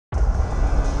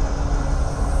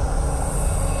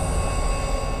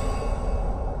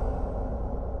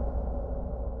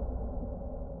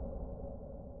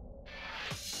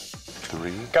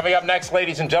3. Coming up next,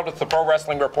 ladies and gentlemen, it's the Pro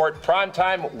Wrestling Report.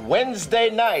 Primetime Wednesday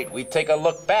night. We take a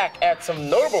look back at some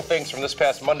notable things from this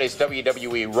past Monday's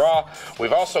WWE Raw.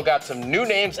 We've also got some new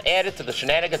names added to the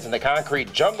Shenanigans in the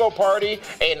Concrete Jungle Party,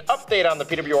 an update on the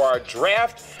PWR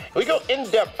draft. We go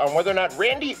in-depth on whether or not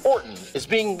Randy Orton is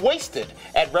being wasted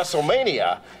at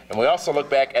WrestleMania. And we also look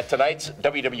back at tonight's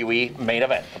WWE main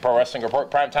event. The Pro Wrestling Report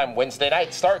Primetime Wednesday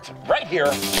night starts right here,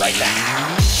 right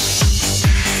now.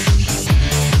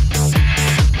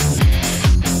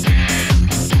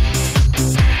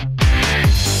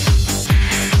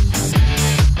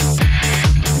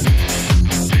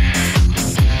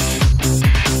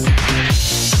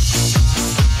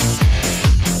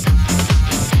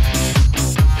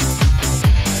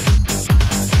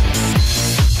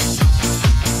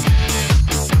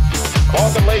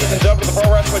 Welcome, ladies and gentlemen, to the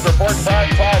Pro Wrestling Report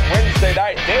Primetime Wednesday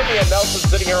night. Damian Nelson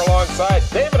sitting here alongside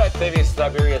David Octavius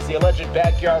Tiberius, the alleged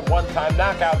backyard one-time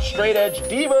knockout, straight-edge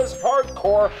Divas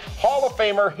Hardcore Hall of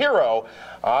Famer hero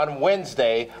on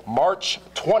Wednesday, March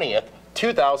 20th,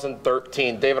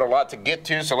 2013. David, a lot to get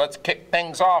to, so let's kick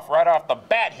things off right off the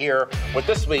bat here with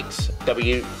this week's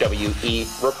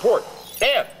WWE Report.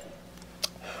 And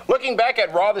looking back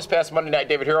at Raw this past Monday night,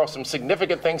 David Hero, some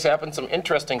significant things happened, some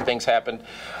interesting things happened,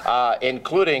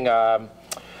 including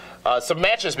some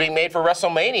matches being made for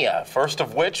WrestleMania. First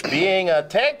of which being a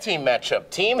tag team matchup,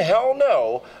 Team Hell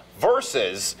No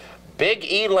versus Big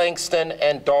E Langston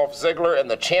and Dolph Ziggler and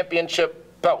the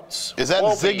championship belts. Is that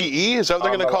Ziggy E? Is that what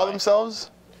they're going to call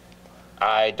themselves?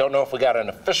 I don't know if we got an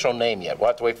official name yet. We'll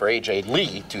have to wait for AJ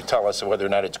Lee to tell us whether or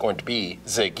not it's going to be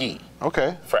Ziggy.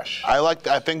 Okay. Fresh.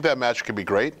 I think that match could be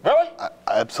great. Really?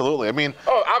 Absolutely. I mean,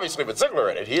 obviously with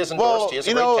Ziggler in it. He is endorsed. He has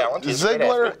great talent. He's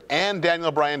Ziggler and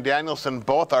Daniel Bryan Danielson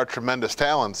both are tremendous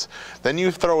talents. Then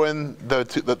you throw in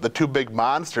the two big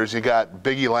monsters. You got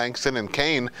Big E Langston and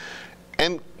Kane.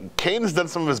 And Kane's done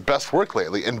some of his best work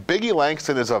lately. And Big E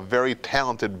Langston is a very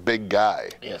talented big guy.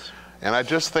 Yes. And I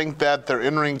just think that their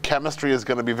in-ring chemistry is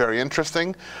going to be very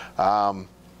interesting.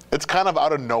 It's kind of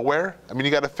out of nowhere. I mean,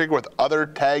 you got to figure with other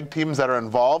tag teams that are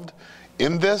involved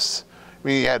in this. I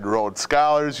mean, you had Rhodes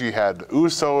Scholars, you had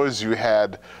Usos, you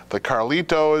had the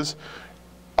Carlitos,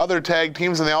 other tag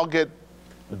teams, and they all get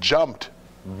jumped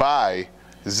by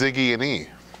Ziggy and E.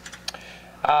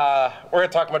 We're going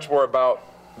to talk much more about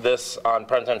this on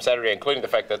Primetime Saturday, including the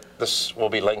fact that this will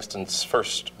be Langston's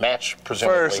first match,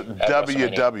 presumably. First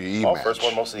WWE match. First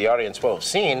one most of the audience will have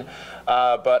seen.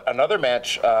 But another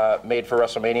match made for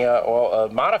WrestleMania, well,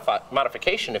 a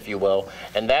modification, if you will,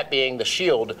 and that being the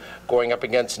Shield going up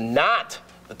against not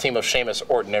the team of Sheamus,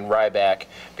 Orton, and Ryback,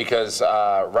 because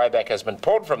Ryback has been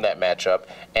pulled from that matchup,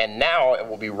 and now it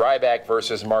will be Ryback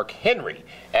versus Mark Henry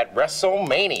at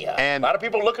WrestleMania. And a lot of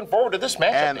people looking forward to this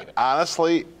matchup. And David,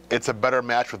 honestly, it's a better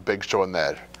match with Big Show in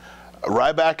that.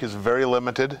 Ryback is very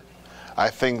limited. I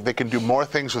think they can do more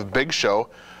things with Big Show.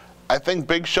 I think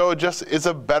Big Show just is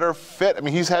a better fit. I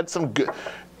mean, he's had some good,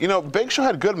 you know, Big Show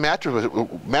had good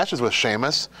matches with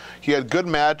Sheamus. He had good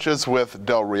matches with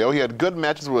Del Rio. He had good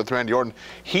matches with Randy Orton.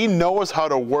 He knows how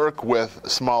to work with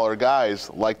smaller guys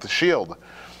like the Shield.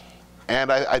 And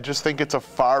I just think it's a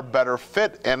far better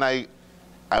fit. And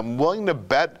I'm willing to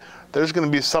bet there's going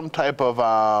to be some type of,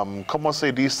 como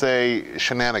se dice,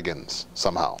 shenanigans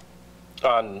somehow.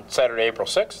 on Saturday, April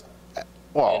 6th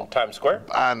in Times Square?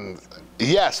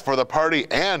 Yes, for the party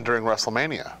and during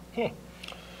WrestleMania.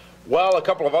 Well, a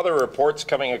couple of other reports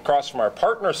coming across from our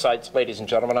partner sites, ladies and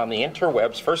gentlemen, on the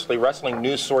interwebs. Firstly,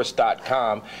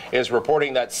 WrestlingNewsSource.com is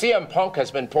reporting that CM Punk has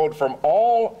been pulled from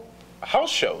all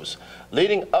house shows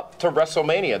leading up to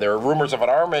WrestleMania. There are rumors of an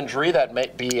arm injury that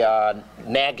may be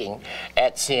nagging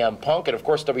at CM Punk, and of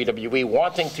course WWE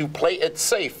wanting to play it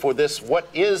safe for this, what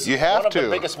is one of the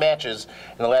biggest matches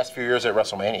in the last few years at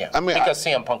WrestleMania. I mean, because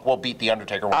CM Punk will beat The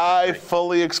Undertaker. I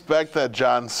fully expect that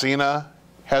John Cena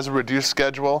has a reduced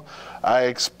schedule. I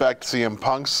expect CM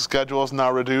Punk's schedule is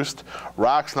now reduced.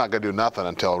 Rock's not going to do nothing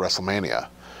until WrestleMania.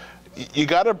 You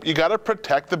gotta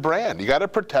protect the brand. You gotta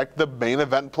protect the main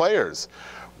event players.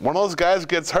 One of those guys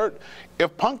gets hurt.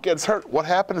 If Punk gets hurt, what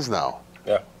happens now?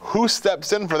 Yeah. Who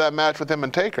steps in for that match with him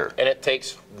and Taker? And it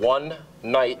takes one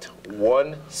night,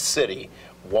 one city,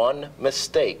 one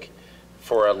mistake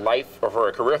for a life or for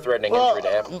a career-threatening injury to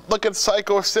happen. Look at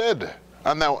Psycho Sid.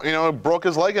 On that, broke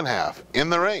his leg in half in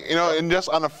the ring, and just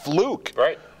on a fluke.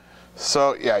 Right.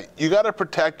 So yeah, you got to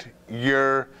protect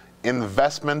your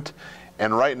investment.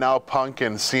 And right now, Punk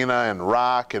and Cena and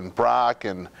Rock and Brock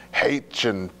and H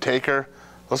and Taker,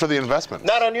 Those are the investments.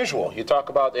 Not unusual. You talk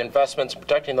about investments,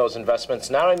 protecting those investments.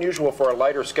 Not unusual for a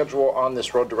lighter schedule on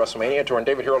this road to WrestleMania tour. And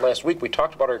David Hero, last week we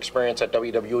talked about our experience at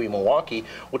WWE Milwaukee,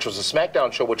 which was a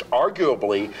SmackDown show, which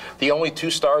arguably the only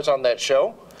two stars on that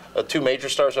show, two major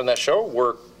stars on that show,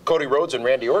 were Cody Rhodes and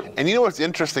Randy Orton. And you know what's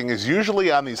interesting is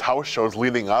usually on these house shows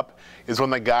leading up is when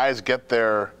the guys get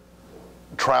their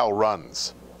trial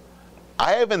runs.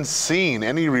 I haven't seen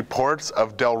any reports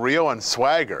of Del Rio and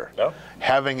Swagger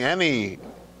having any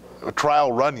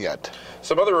trial run yet.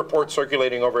 Some other reports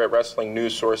circulating over at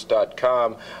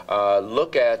WrestlingNewsSource.com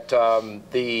look at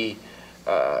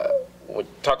we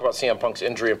talk about CM Punk's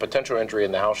injury and potential injury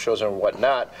in the house shows and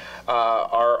whatnot,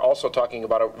 are also talking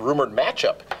about a rumored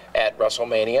matchup at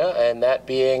WrestleMania, and that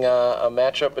being a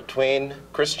matchup between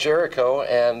Chris Jericho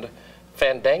and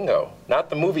Fandango.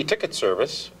 Not the movie ticket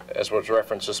service, as was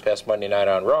referenced this past Monday night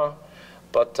on Raw,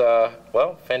 but,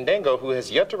 well, Fandango, who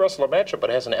has yet to wrestle a matchup but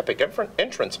has an epic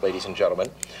entrance, ladies and gentlemen,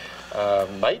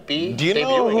 might be Do you debuting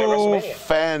know at who WrestleMania.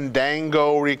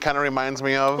 Fandango kind of reminds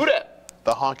me of? Who dat?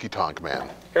 The Honky Tonk Man.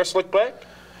 Hair slick black?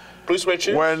 Blue suede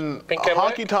shoes? When Pink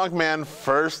Cadillac? Honky Tonk Man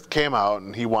first came out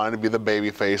and he wanted to be the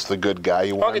babyface, the good guy.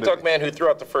 Honky Tonk Man who threw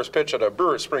out the first pitch at a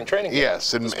Brewers spring training camp.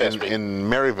 Yes, in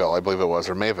Maryville, I believe it was,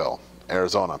 or Mayville,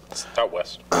 Arizona. Out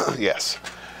west. Yes.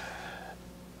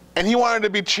 And he wanted to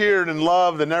be cheered and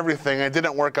loved and everything, and it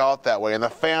didn't work out that way, and the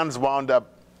fans wound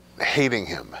up hating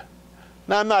him.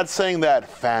 Now, I'm not saying that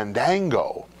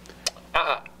Fandango.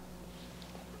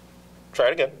 Try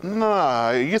it again.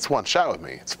 No, he gets one shot with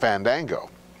me. It's Fandango.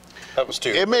 That was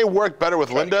two. It may work better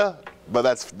with Linda, but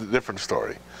that's a different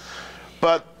story.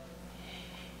 But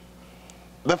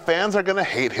the fans are going to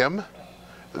hate him.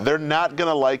 They're not going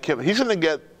to like him. He's going to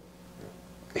get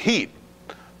heat,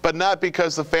 but not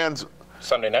because the fans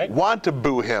Sunday night want to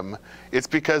boo him. It's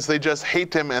because they just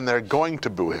hate him and they're going to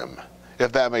boo him,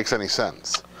 if that makes any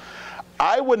sense.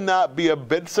 I would not be a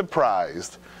bit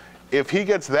surprised if he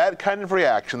gets that kind of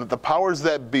reaction, that the powers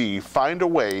that be find a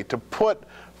way to put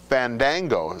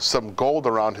Fandango some gold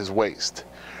around his waist.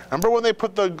 Remember when they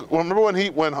put when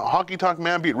Honky Tonk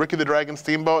Man beat Ricky the Dragon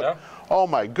Steamboat? Yeah. Oh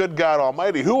my good God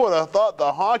Almighty! Who would have thought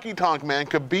the Honky Tonk Man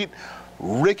could beat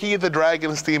Ricky the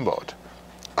Dragon Steamboat?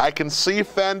 I can see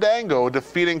Fandango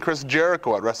defeating Chris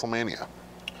Jericho at WrestleMania.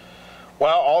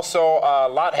 Well, also, a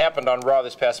lot happened on Raw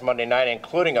this past Monday night,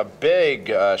 including a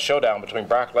big showdown between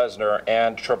Brock Lesnar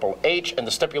and Triple H, and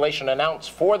the stipulation announced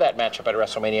for that matchup at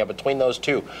WrestleMania between those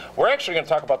two. We're actually going to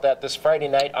talk about that this Friday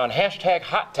night on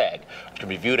 #HotTag, which can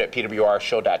be viewed at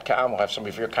PWRshow.com. We'll have some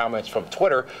of your comments from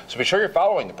Twitter, so be sure you're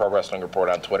following the Pro Wrestling Report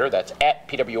on Twitter. That's at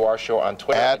PWR Show on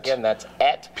Twitter. Again, that's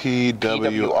at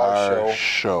PWR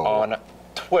Show on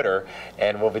Twitter,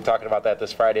 and we'll be talking about that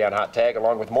this Friday on Hot Tag,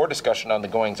 along with more discussion on the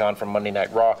goings-on from Monday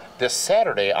Night Raw this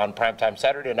Saturday on Primetime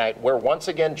Saturday Night, where once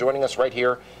again joining us right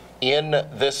here in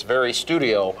this very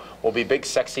studio will be Big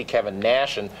Sexy Kevin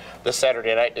Nash. And this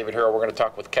Saturday night, David Hero, we're going to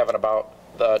talk with Kevin about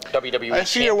the WWE I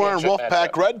see you're wearing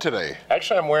Wolfpack red today.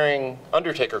 Actually, I'm wearing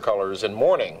Undertaker colors in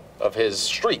mourning of his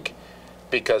streak,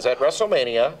 because at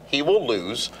WrestleMania, he will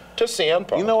lose to CM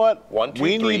Punk. You know what? 1, 2,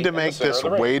 we 3 need to make this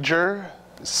wager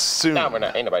soon. No, we're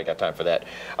not. Ain't nobody got time for that.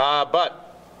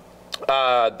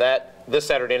 This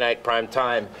Saturday night, prime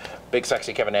time, Big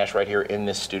Sexy Kevin Nash right here in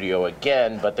this studio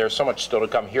again. But there's so much still to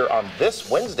come here on this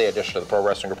Wednesday edition of the Pro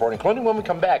Wrestling Report, including when we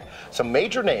come back. Some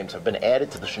major names have been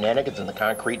added to the Shenanigans in the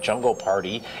Concrete Jungle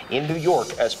Party in New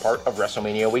York as part of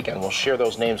WrestleMania weekend. We'll share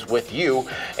those names with you.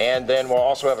 And then we'll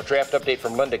also have a draft update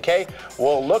from Linda Kay.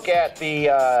 We'll look at the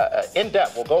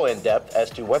we'll go in-depth as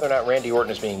to whether or not Randy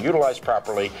Orton is being utilized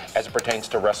properly as it pertains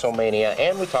to WrestleMania.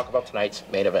 And we talk about tonight's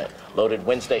main event. Loaded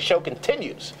Wednesday show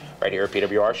continues right here at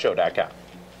PWRshow.com.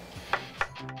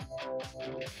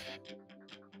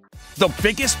 The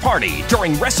biggest party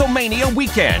during WrestleMania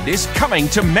weekend is coming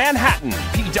to Manhattan.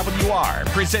 PWR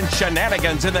presents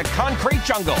Shenanigans in the Concrete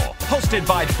Jungle, hosted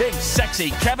by Big Sexy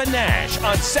Kevin Nash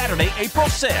on Saturday, April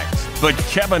 6th. But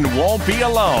Kevin won't be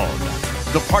alone.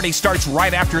 The party starts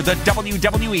right after the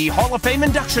WWE Hall of Fame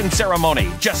induction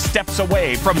ceremony, just steps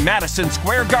away from Madison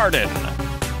Square Garden.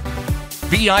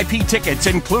 VIP tickets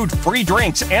include free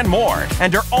drinks and more,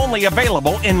 and are only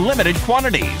available in limited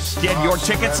quantities. Get your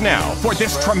tickets now for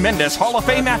this tremendous Hall of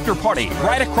Fame after party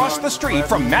right across the street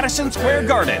from Madison Square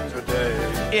Garden.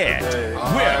 It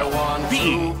will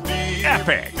be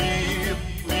epic.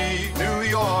 New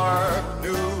York,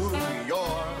 New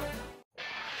York.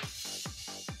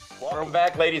 Welcome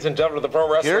back, ladies and gentlemen, to the Pro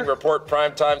Wrestling Report,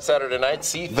 primetime Saturday night.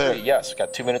 C3. There. Yes,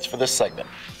 got 2 minutes for this segment.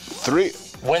 3.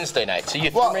 Wednesday night. So you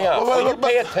threw me off. Well, you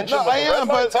pay attention No, to the I am,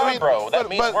 red but I time, mean, bro. That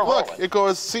means we're look, rolling. it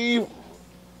goes, see,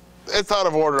 it's out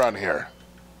of order on here.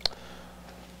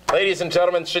 Ladies and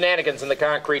gentlemen, shenanigans in the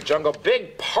concrete jungle.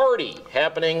 Big party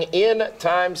happening in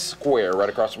Times Square, right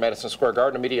across from Madison Square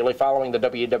Garden, immediately following the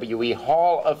WWE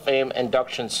Hall of Fame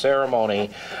induction ceremony.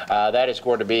 That is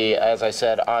going to be, as I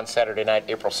said, on Saturday night,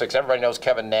 April 6th. Everybody knows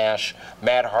Kevin Nash,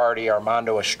 Matt Hardy,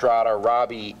 Armando Estrada,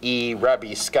 Robbie E.,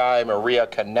 Rebby Sky, Maria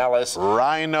Kanellis,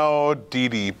 Rhino,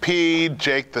 DDP,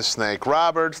 Jake the Snake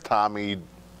Roberts, Tommy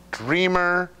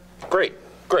Dreamer. Great,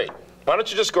 great. Why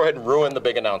don't you just go ahead and ruin the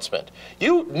big announcement?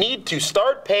 You need to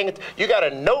start paying it. You got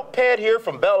a notepad here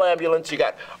from Bell Ambulance. You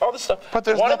got all this stuff. But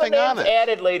there's One nothing of the on names it.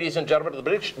 added, ladies and gentlemen, to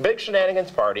the big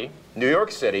shenanigans party, New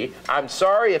York City. I'm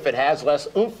sorry if it has less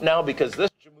oomph now because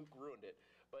this Jamook ruined it.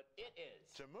 But it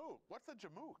is. Jamook? What's a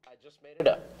Jamook? I just made it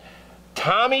up.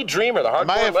 Tommy Dreamer, the Am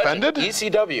I hardcore legend, offended?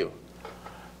 ECW.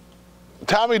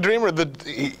 Tommy Dreamer,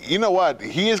 you know what?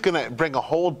 He is going to bring a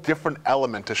whole different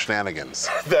element to shenanigans.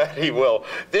 That he will.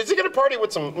 Is he going to party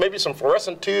with maybe some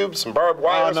fluorescent tubes, some barbed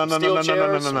wire, some steel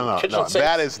chairs, some kitchen sinks?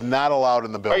 That is not allowed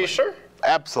in the building. Are you sure?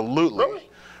 Absolutely. Really?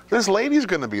 There's ladies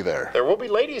going to be there. There will be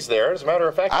ladies there, as a matter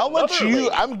of fact.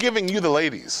 I'm giving you the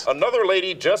ladies. Another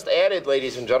lady just added,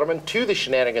 ladies and gentlemen, to the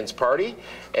shenanigans party,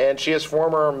 and she is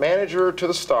former manager to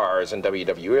the Stars in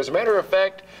WWE. As a matter of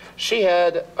fact, she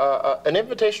had an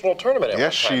invitational tournament at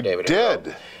one time, she David.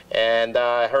 did. And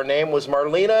her name was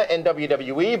Marlena in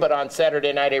WWE, but on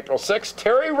Saturday night, April 6th,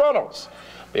 Terry Runnels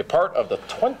will be a part of the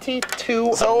 22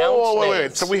 announced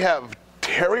names. So we have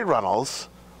Terry Runnels,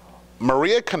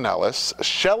 Maria Kanellis,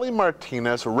 Shelly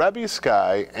Martinez, Rebby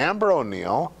Sky, Amber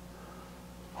O'Neal.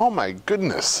 Oh my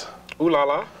goodness. Ooh la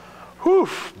la. Whew,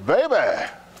 baby.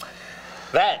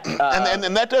 That.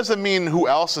 And that doesn't mean who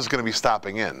else is going to be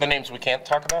stopping in. The names we can't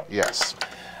talk about? Yes.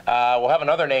 We'll have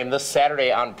another name this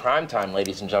Saturday on PrimeTime,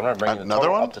 ladies and gentlemen. Bringing the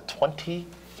total up to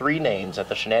 23 names at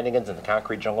the Shenanigans in the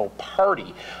Concrete Jungle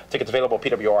Party. Tickets available at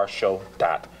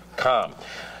PWRshow.com.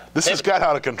 This has got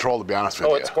out of control, to be honest with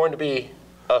you. Oh, it's going to be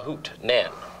a hoot nan.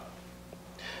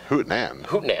 Hoot nan?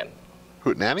 Hoot nan.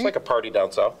 Hoot nanny? It's like a party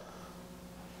down south.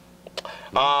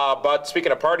 But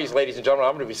speaking of parties, ladies and gentlemen,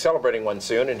 I'm going to be celebrating one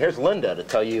soon, and here's Linda to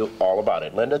tell you all about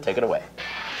it. Linda, take it away.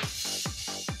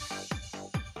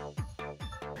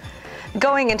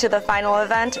 Going into the final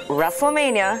event,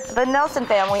 WrestleMania, the Nelson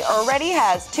family already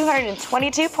has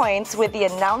 222 points with the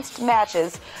announced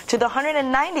matches to the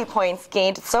 190 points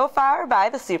gained so far by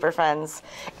the Super Friends.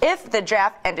 If the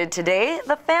draft ended today,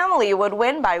 the family would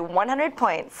win by 100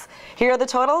 points. Here are the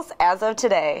totals as of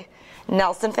today.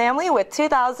 Nelson family with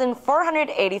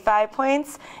 2,485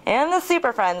 points, and the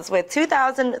Super Friends with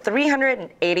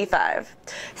 2,385.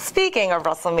 Speaking of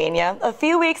WrestleMania, a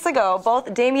few weeks ago,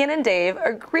 both Damian and Dave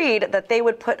agreed that they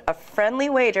would put a friendly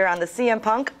wager on the CM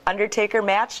Punk Undertaker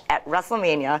match at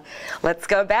WrestleMania. Let's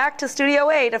go back to Studio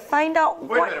A to find out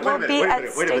what will be at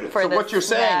stake for this match. So what you're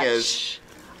saying is,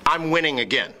 I'm winning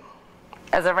again.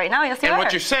 As of right now, yes, you are. And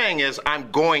what you're saying is, I'm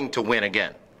going to win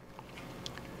again.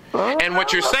 And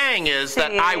what you're saying is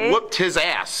that I whooped his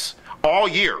ass all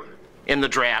year in the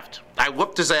draft. I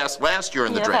whooped his ass last year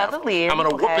in the draft. I'm going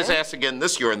to whoop his ass again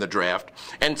this year in the draft.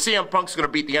 And CM Punk's going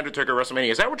to beat The Undertaker at WrestleMania.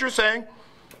 Is that what you're saying?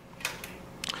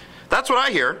 That's what I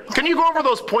hear. Can you go over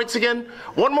those points again?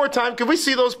 One more time. Can we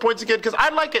see those points again? Because I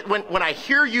like it when I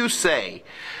hear you say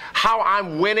how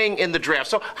I'm winning in the draft.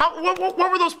 So what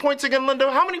were those points again, Linda?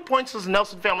 How many points does the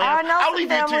Nelson family have? I'll leave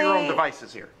you to your own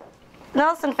devices here.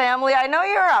 Nelson family, I know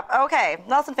you're up. Okay,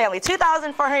 Nelson family,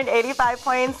 2,485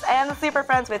 points, and the Super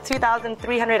Friends with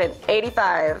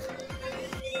 2,385.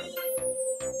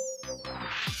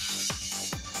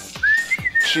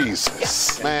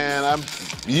 Jesus, man,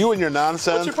 you and your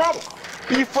nonsense. What's your problem?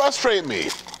 You frustrate me.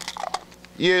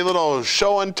 Your little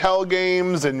show and tell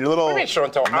games and your little What do you mean show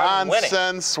and tell?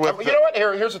 nonsense with. You know what?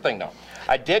 Here's the thing, though.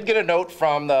 I did get a note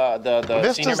from the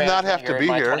This senior does not have to be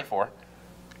here. 24.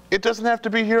 It doesn't have to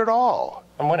be here at all.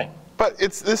 I'm winning. But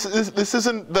this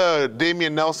isn't the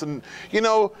Damian Nelson. You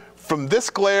know, from this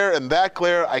glare and that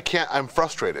glare, I'm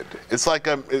frustrated. It's like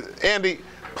Andy,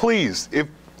 please,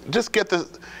 just get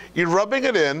this. You're rubbing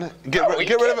it in. Get rid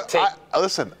of it.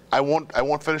 Listen, I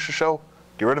won't finish the show.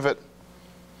 Get rid of it.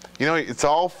 You know, it's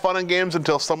all fun and games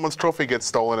until someone's trophy gets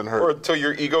stolen and hurt. Or until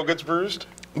your ego gets bruised.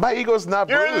 My ego's not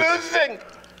bruised. You're losing.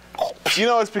 You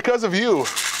know, it's because of you.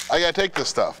 I gotta take this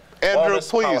stuff. Andrew,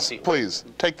 please,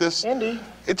 take this. Andy.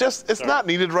 It's not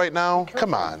needed right now.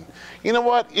 Come on. You know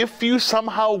what? If you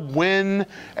somehow win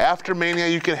after Mania,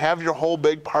 you can have your whole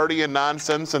big party and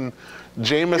nonsense and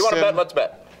Jameson. You want to bet? Let's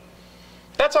bet.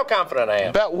 That's how confident I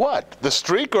am. Bet what? The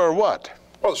streak or what?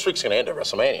 Well, the streak's going to end at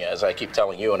WrestleMania, as I keep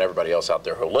telling you and everybody else out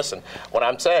there who listen. What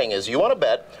I'm saying is, you want to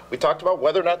bet. We talked about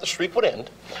whether or not the streak would end.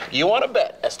 You want to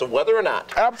bet as to whether or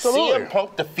not Absolutely. CM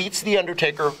Punk defeats The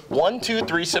Undertaker, 1, 2,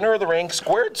 3, center of the ring,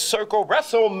 squared circle,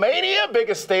 WrestleMania,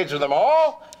 biggest stage of them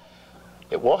all.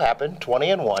 It will happen,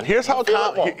 20-1. Here's how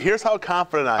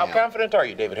confident I am. How confident are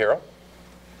you, David Harrell?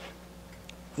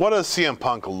 What does CM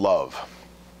Punk love?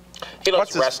 He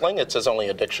loves wrestling. It's his only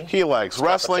addiction. He likes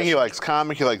wrestling, he likes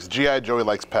comic, he likes G.I. Joe, he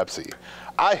likes Pepsi.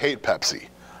 I hate Pepsi.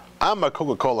 I'm a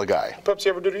Coca-Cola guy. What Pepsi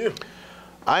ever do to you?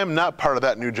 I am not part of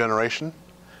that new generation.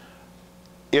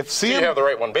 If CM, You have the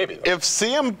right one, baby. If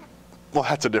CM, well,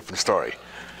 that's a different story.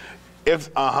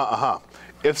 If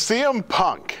CM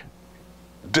Punk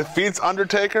defeats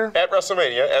Undertaker At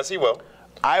WrestleMania, as he will.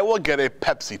 I will get a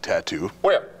Pepsi tattoo.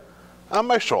 Where? On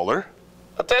my shoulder.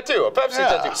 A tattoo, a Pepsi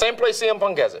tattoo. Same place CM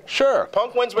Punk has it. Sure.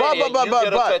 Punk wins Mania, you get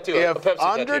a tattoo, a if Pepsi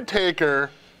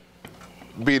Undertaker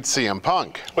beats CM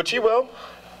Punk, tattoo. Which he will.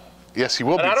 yes, he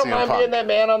will And beat I don't CM mind Punk. being that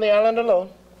man on the island alone.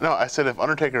 No, I said if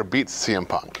Undertaker beats CM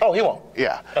Punk. Oh, he won't.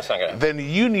 Yeah. That's not gonna happen. Then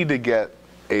you need to get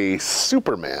a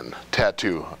Superman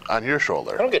tattoo on your I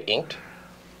shoulder. don't get inked.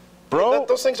 Bro,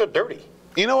 Those things are dirty.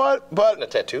 you know what? But A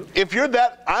tattoo. if you're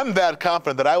that, I'm that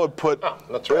confident that I would put Oh,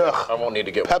 that's right. ugh, I won't need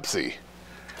to get one. Pepsi.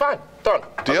 Fine, done.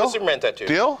 I'll Deal? get a Superman tattoo.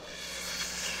 Deal?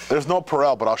 There's no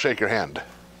Perel, but I'll shake your hand.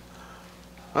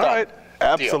 All Done. right.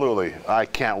 Absolutely. I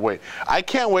can't wait. I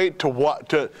can't wait to what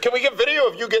to. Can we get video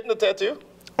of you getting the tattoo?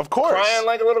 Of course. Crying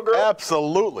like a little girl?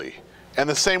 Absolutely. And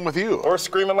the same with you. Or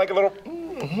screaming like a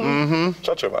little.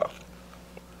 Shut your mouth.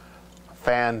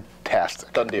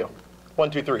 Fantastic. Done deal. 1,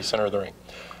 2, 3, center of the ring.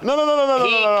 No.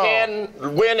 He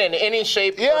can win in any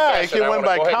shape or Yeah, he fashion. can I win wanna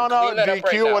by go ahead and count out, clean that up DQ,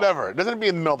 right now. whatever. It doesn't have to be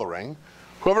in the middle of the ring.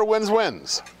 Whoever wins,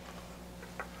 wins.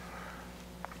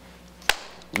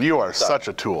 You are such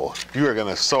a tool. You are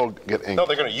going to get ink. No,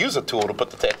 they're going to use a tool to put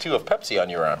the tattoo of Pepsi on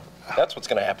your arm. That's what's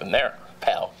going to happen there,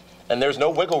 pal. And there's no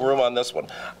wiggle room on this one.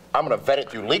 I'm going to vet it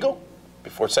through legal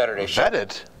before Saturday's show. Vet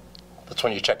it? That's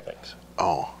when you check things.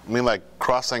 Oh, you mean like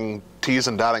crossing T's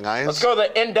and dotting I's? Let's go to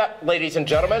the in-depth, ladies and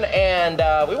gentlemen, and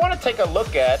we want to take a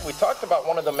look at, we talked about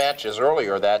one of the matches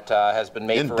earlier that has been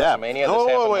made for In-depth. WrestleMania. This Oh,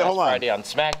 happened wait, last hold on. Friday on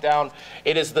SmackDown.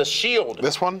 It is the Shield.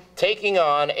 This one? Taking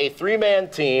on a three-man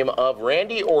team of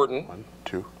Randy Orton, 1,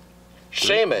 2.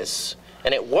 Sheamus,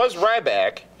 and it was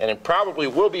Ryback, and it probably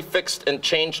will be fixed and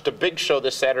changed to Big Show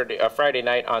this Friday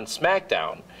night on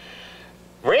SmackDown.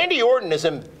 Randy Orton is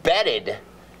embedded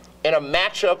in a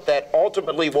matchup that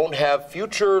ultimately won't have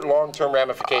future long-term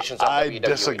ramifications on I WWE.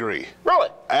 disagree. Really?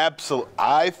 Absolutely.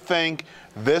 I think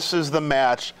this is the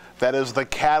match that is the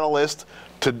catalyst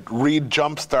to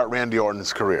jumpstart Randy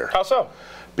Orton's career. How so?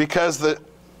 Because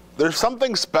there's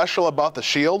something special about the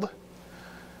Shield.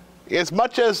 As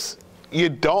much as you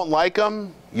don't like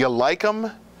them, you like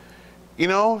them. You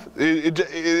know,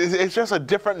 it's just a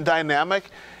different dynamic.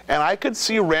 And I could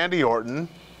see Randy Orton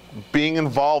being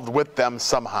involved with them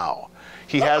somehow.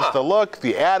 He has the look,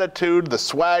 the attitude, the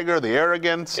swagger, the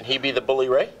arrogance. Can he be the Bully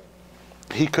Ray?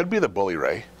 He could be the Bully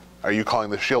Ray. Are you calling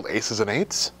the Shield aces and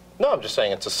eights? No, I'm just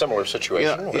saying it's a similar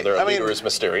situation Yeah, where their I mean, leader is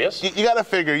mysterious. You got to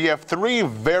figure you have three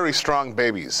very strong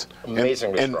babies.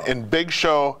 Amazingly strong. In Big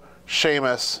Show,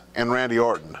 Sheamus, and Randy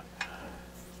Orton.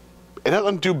 It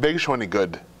doesn't do Big Show any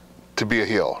good to be a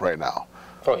heel right now.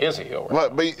 Oh, he is a heel.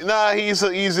 Right? But nah, he's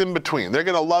in between. They're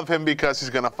going to love him because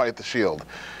he's going to fight the Shield.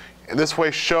 And this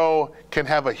way, Show can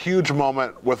have a huge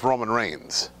moment with Roman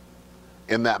Reigns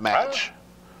in that match.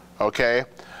 Okay?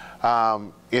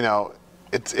 You know,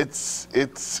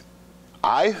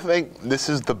 I think this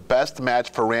is the best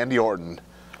match for Randy Orton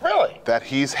Really? that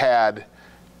he's had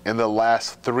in the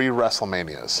last 3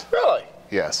 WrestleManias. Really?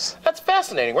 Yes. That's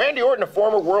fascinating. Randy Orton, a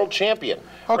former world champion.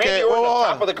 Okay, Randy Orton, well, the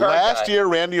top of the card last guy. year,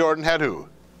 Randy Orton had who?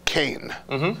 Kane.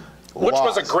 Which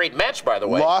was a great match, by the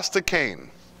way. Lost to Kane.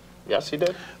 Yes, he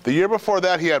did. The year before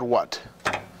that, he had what?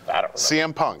 I don't remember.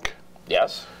 CM Punk.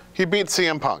 Yes. He beat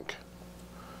CM Punk.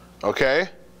 Okay?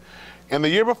 And the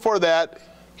year before that,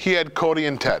 he had Cody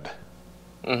and Ted.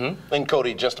 And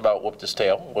Cody just about whooped his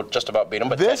tail, just about beat him,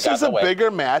 but This Ted got is in a the way.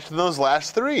 bigger match than those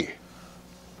last 3.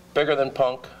 Bigger than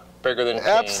Punk, bigger than Kane.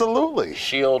 Absolutely.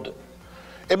 Shield.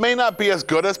 It may not be as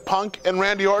good as Punk and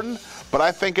Randy Orton, but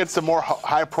I think it's a more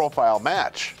high-profile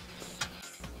match.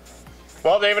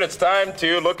 Well, David, it's time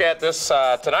to look at this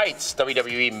tonight's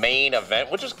WWE main event,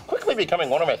 which is quickly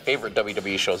becoming one of my favorite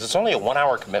WWE shows. It's only a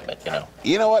 1-hour commitment, you know.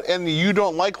 You know what? And you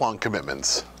don't like long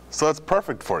commitments, so it's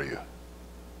perfect for you.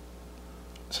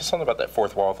 Is there something about that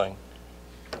fourth wall thing?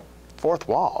 Fourth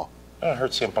wall. I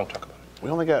heard CM Punk talk about it. We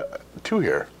only got 2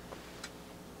 here.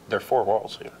 There are 4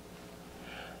 walls here.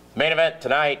 Main event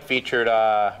tonight featured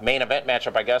a main event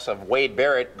matchup, I guess, of Wade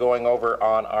Barrett going over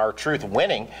on R-Truth,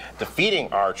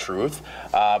 defeating R-Truth.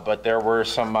 But there were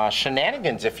some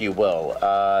shenanigans, if you will.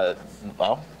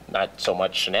 Well, not so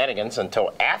much shenanigans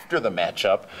until after the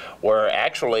matchup, where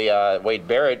actually Wade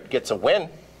Barrett gets a win.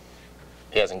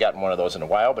 He hasn't gotten one of those in a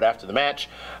while, but after the match,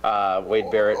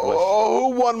 Wade Barrett was...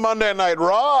 Oh, who won Monday Night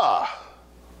Raw?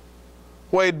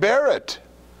 Wade Barrett.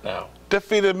 No.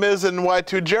 Defeated Miz and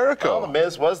Y2 Jericho. Well, the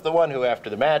Miz was the one who, after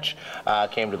the match,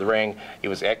 came to the ring. He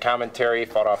was at commentary,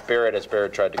 fought off Barrett as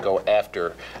Barrett tried to go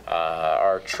after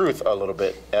R-Truth a little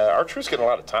bit. R-Truth's getting a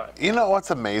lot of time. You know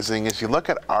what's amazing is you look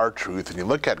at R-Truth and you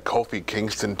look at Kofi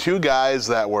Kingston, two guys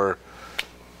that were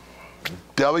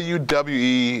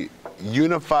WWE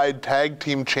Unified Tag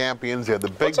Team Champions. They had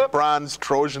the big bronze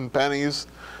Trojan pennies.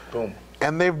 Boom.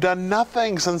 And they've done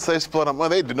nothing since they split them. Well,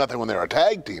 they did nothing when they were a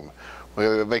tag team.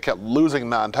 They kept losing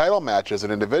non-title matches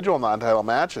and individual non-title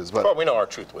matches. But well, we know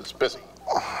R-Truth was busy.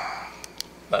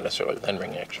 Not necessarily with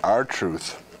in-ring action.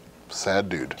 R-Truth. Sad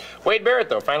dude. Wade Barrett,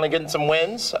 though, finally getting some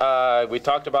wins. We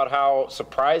talked about how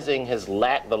surprising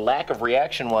the lack of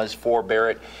reaction was for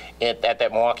Barrett at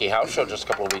that Milwaukee house show just a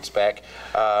couple of weeks back.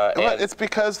 Well, it's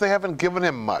because they haven't given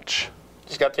him much.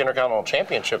 He's got the Intercontinental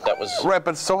Championship that was right,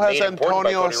 but so has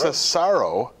Antonio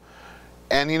Cesaro.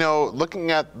 And, you know, looking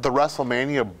at the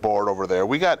WrestleMania board over there,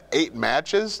 we got 8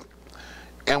 matches,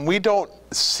 and we don't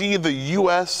see the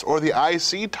U.S. or the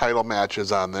IC title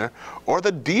matches on there, or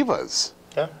the Divas.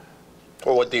 Yeah.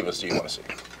 Well, what Divas do you want to see?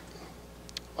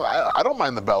 I don't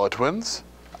mind the Bella Twins.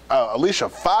 Alicia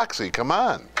Foxy, come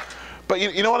on. But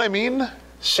you know what I mean?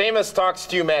 Sheamus talks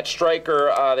to Matt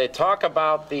Striker. They talk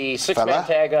about the 6-man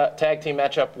tag team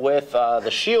matchup with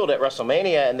The Shield at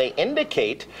WrestleMania, and they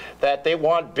indicate that they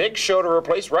want Big Show to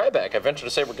replace Ryback. I venture to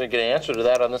say we're going to get an answer to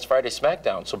that on this Friday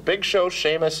SmackDown. So Big Show,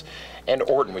 Sheamus, and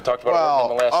Orton. We talked about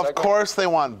Orton in the last segment. Of course they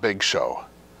want Big Show.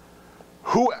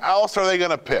 Who else are they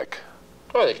going to pick?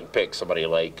 Well, they can pick somebody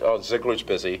like, Ziggler's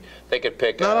busy. They could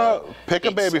pick pick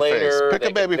a baby face. Pick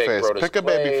a baby face. Pick a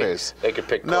baby face. They could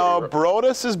pick No,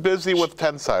 Brodus is busy with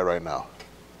Tensai right now.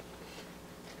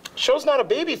 Show's not a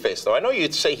baby face, though. I know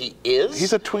you'd say he is.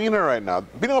 He's a tweener right now.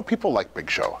 You know, people like Big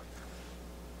Show.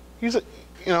 He's a,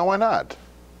 you know, why not?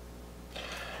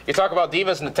 You talk about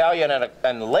Divas, Natalya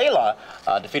and Layla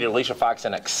defeated Alicia Fox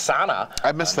and Oksana.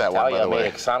 I missed that one, by the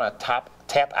way. Natalya made Oksana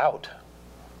tap out.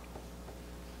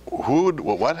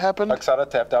 What happened? Oksana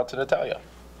tapped out to Natalya.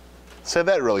 Say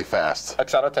that really fast.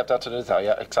 Oksana tapped out to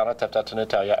Natalya. Oksana tapped out to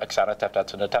Natalya. Oksana tapped out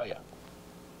to Natalya.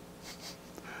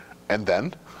 And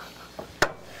then?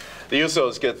 The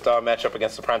Usos get match up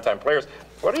against the PrimeTime Players.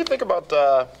 What do you think about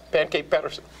Pancake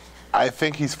Patterson? I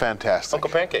think he's fantastic.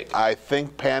 Uncle Pancake. I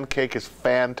think Pancake is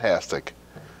fantastic.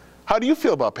 How do you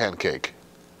feel about Pancake?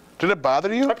 Did it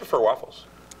bother you? I prefer waffles.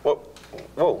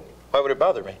 Whoa. Why would it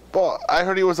bother me? Well, I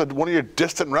heard he was one of your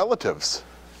distant relatives.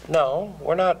 No,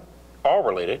 we're not all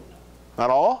related. Not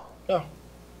all? No.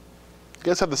 You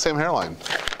guys have the same hairline.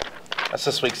 That's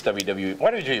this week's WWE. Why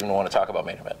did you even want to talk about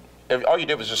main event? All you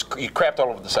did was just, you crapped all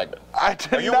over the segment. I did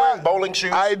not. Are you wearing bowling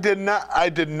shoes? I did not.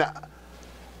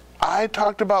 I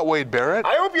talked about Wade Barrett.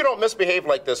 I hope you don't misbehave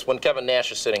like this when Kevin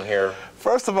Nash is sitting here.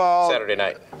 First of all, Saturday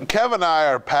night. Kevin and I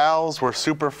are pals. We're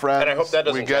super friends. And I hope that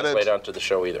doesn't translate onto the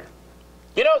show either.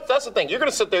 You know, that's the thing. You're going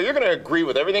to sit there. You're going to agree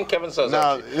with everything Kevin says.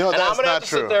 No, you know, and I'm that's going to have not to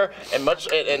true. sit there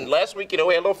and last week, you know,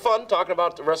 we had a little fun talking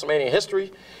about the WrestleMania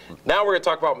history. Now we're going to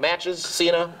talk about matches,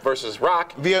 Cena versus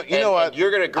Rock. You know what? And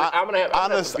you're going to agree. I'm going to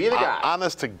have to be the guy.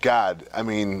 Honest to God, I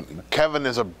mean, Kevin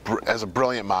has a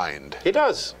brilliant mind. He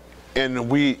does. And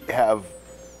we have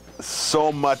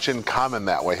so much in common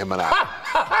that way, him and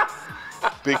I.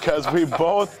 Because we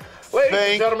both Ladies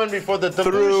and gentlemen, before the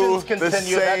delusions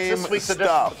continue, that's this week's edition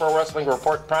of the Pro Wrestling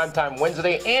Report, Primetime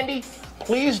Wednesday. Andy,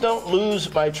 please don't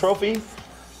lose my trophy,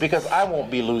 because I won't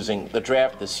be losing the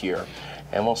draft this year.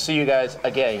 And we'll see you guys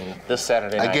again this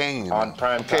Saturday night on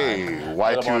Primetime. Okay,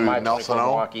 Y2 Nelson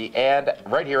Milwaukee, and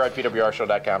right here on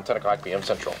PWRshow.com, 10 o'clock p.m.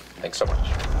 Central. Thanks so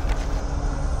much.